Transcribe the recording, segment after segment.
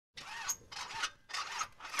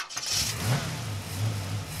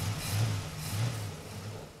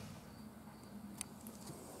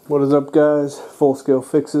What is up, guys? Full Scale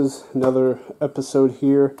Fixes, another episode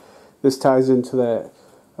here. This ties into that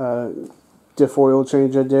diff oil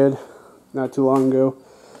change I did not too long ago.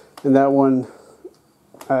 And that one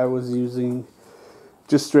I was using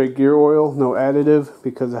just straight gear oil, no additive,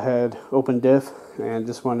 because I had open diff, and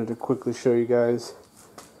just wanted to quickly show you guys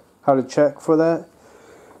how to check for that.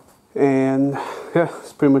 And yeah,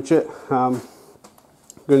 that's pretty much it. Gonna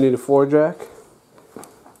need a floor jack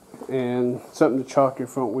and something to chalk your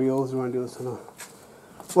front wheels. You want to do this on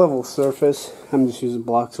a level surface. I'm just using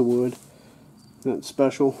blocks of wood, nothing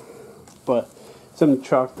special, but something to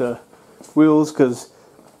chalk the wheels, because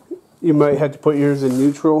you might have to put yours in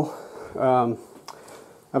neutral.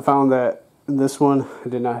 I found that in this one I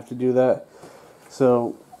did not have to do that.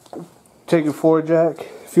 So take your floor jack.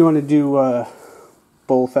 If you want to do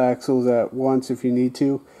both axles at once, if you need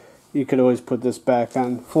to, you could always put this back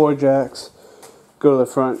on floor jacks, go to the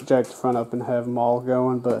front, jack the front up, and have them all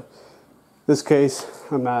going. But in this case,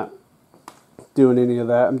 I'm not doing any of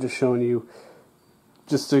that. I'm just showing you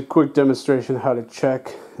just a quick demonstration how to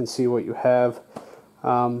check and see what you have.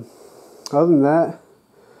 Other than that,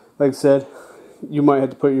 like I said, you might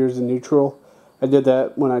have to put yours in neutral. I did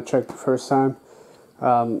that when I checked the first time,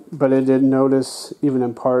 but I did notice even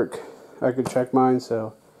in park I could check mine,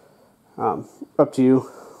 so up to you,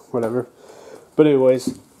 whatever. But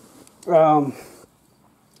anyways,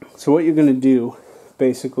 so what you're going to do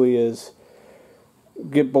basically is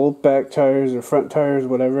get both back tires or front tires,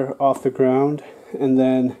 whatever, off the ground, and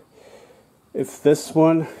then if this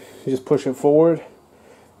one, you just push it forward.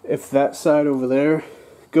 If that side over there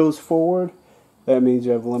goes forward, that means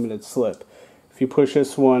you have limited slip. If you push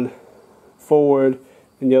this one forward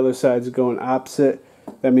and the other side's going opposite,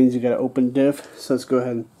 that means you got an open diff. So let's go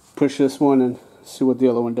ahead and push this one and see what the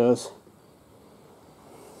other one does.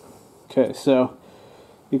 Okay, so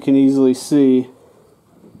you can easily see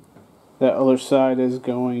that other side is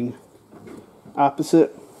going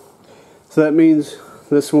opposite. So that means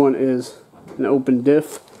this one is an open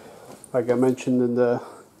diff, like I mentioned in the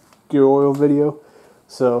gear oil video.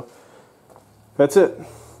 So that's it.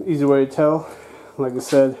 Easy way to tell. Like I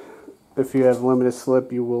said, if you have limited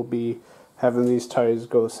slip, you will be having these tires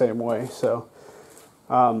go the same way. So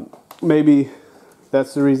maybe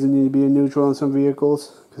that's the reason you need to be in neutral on some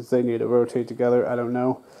vehicles, because they need to rotate together. I don't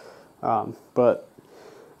know. But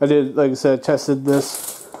I did, like I said, tested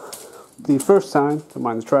this the first time, don't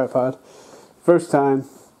mind the tripod, first time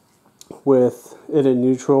with it in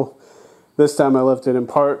neutral. This time I left it in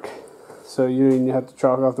park, so you didn't have to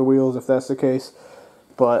chalk off the wheels if that's the case.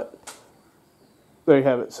 But there you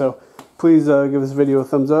have it. So please give this video a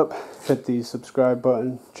thumbs up, hit the subscribe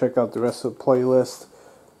button, check out the rest of the playlist.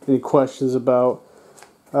 Any questions about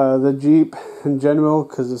the Jeep in general,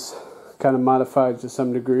 because it's kind of modified to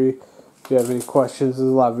some degree. If you have any questions, there's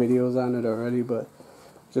a lot of videos on it already, but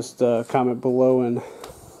just comment below, and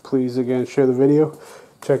please again share the video.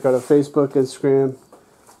 Check out our Facebook, Instagram,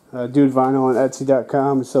 Dude Vinyl on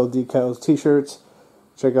Etsy.com. We sell decals, t-shirts.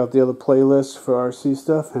 Check out the other playlist for RC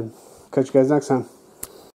stuff, and catch you guys next time.